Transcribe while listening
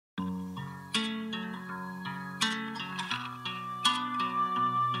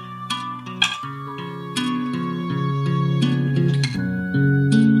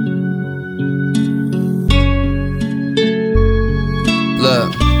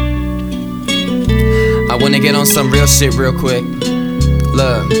wanna get on some real shit real quick.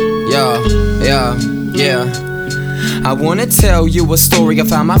 Look, yeah. I wanna tell you a story of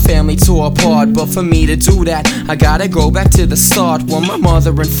how my family tore apart, but for me to do that, I gotta go back to the start. Well, my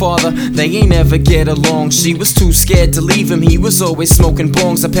mother and father, they ain't ever get along. She was too scared to leave him, he was always smoking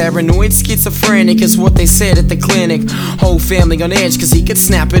bongs. A paranoid schizophrenic is what they said at the clinic. Whole family on edge, cause he could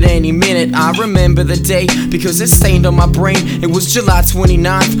snap at any minute. I remember the day, because it's stained on my brain. It was July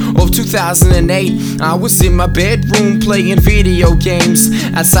 29th of 2008. I was in my bedroom playing video games.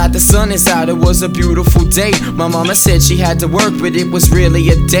 Outside the sun is out, it was a beautiful day. My mama said she had to work, but it was really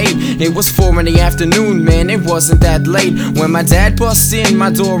a date. It was 4 in the afternoon, man, it wasn't that late when my dad busted in my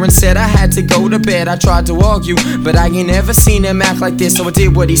door and said I had to go to bed. I tried to argue, but I ain't never seen him act like this, so I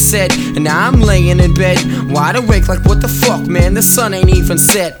did what he said. And now I'm laying in bed, wide awake like what the fuck, man, the sun ain't even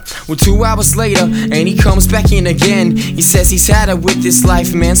set. Well, 2 hours later, and he comes back in again. He says he's had it with this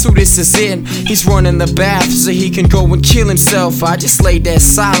life, man, so this is it. He's running the bath so he can go and kill himself. I just laid there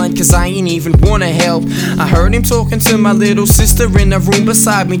silent, cause I ain't even wanna help. I heard him talking to my little sister in the room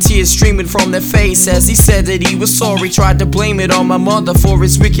beside me, tears streaming from their face as he said that he was sorry, tried to blame it on my mother for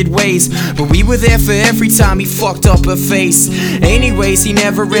his wicked ways, but we were there for every time he fucked up her face. Anyways, he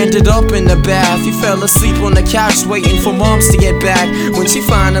never ended up in the bath. He fell asleep on the couch waiting for moms to get back. When she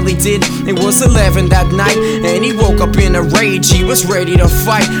finally did, it was 11 that night, and he woke up in a rage, he was ready to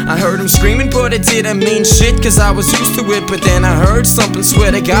fight. I heard him screaming, but it didn't mean shit, cause I was used to it. But then I heard something,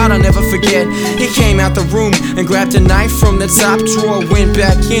 swear to God I'll never forget. He came out the room and grabbed a knife from the top drawer, went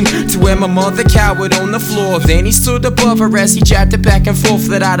back in to where my mother cowered on the floor. Then he stood above her as he jabbed it back and forth,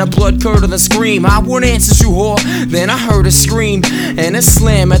 let out a blood-curdling scream. I won't answer you, whore. Then I heard a scream and a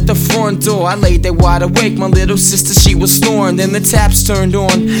slam at the front door. I laid there wide awake, my little sister, she was snoring. Then the taps turned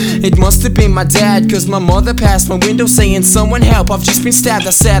on. It must have been my dad, cause my mother passed my window saying, "Someone help, I've just been stabbed."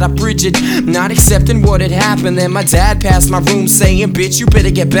 I sat up rigid, not accepting what had happened. Then my dad passed my room saying, "Bitch, you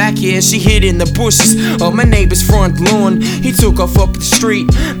better get back here." She hid in the bushes of my neighbor's front lawn. He took off up the street,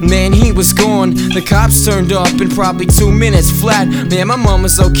 man, he was gone. The cops turned up in probably 2 minutes flat. Man, my mom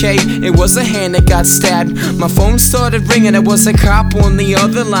was okay, it was a hand that got stabbed. My phone started ringing, there was a cop on the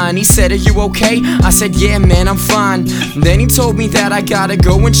other line. He said, "Are you okay?" I said, "Yeah, man, I'm fine." Then he told me that I gotta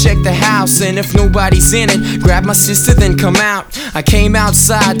go and check the house, and if nobody's in it, grab my sister, then come out. I came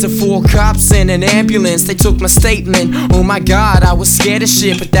outside to 4 cops and an ambulance. They took my statement. Oh my God, I was scared as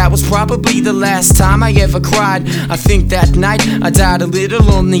shit, but that was probably the last time I ever cried. I think that night I died a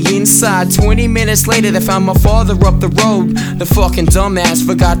little on the inside. 20 minutes later, they found my father up the road. The fucking dumbass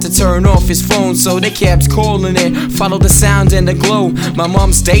forgot to turn off his phone, so they kept calling it. Followed the sound and the glow. My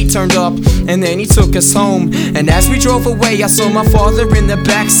mom's date turned up, and then he took us home. And as we drove away, I saw my father in the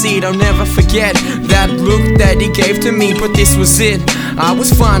backseat. I'll never forget that look that he gave to me, but this was it. I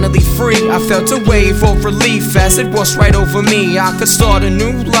was finally free. I felt a wave of relief as it washed right over me. I could start a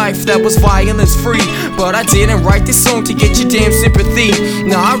new life that was violence free. But I didn't write this song to get your damn sympathy.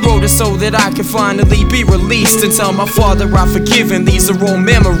 Now I wrote it so that I could finally be released and tell my father I forgive him. These are all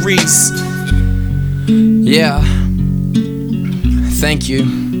memories. Yeah. Thank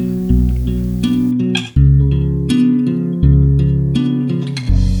you.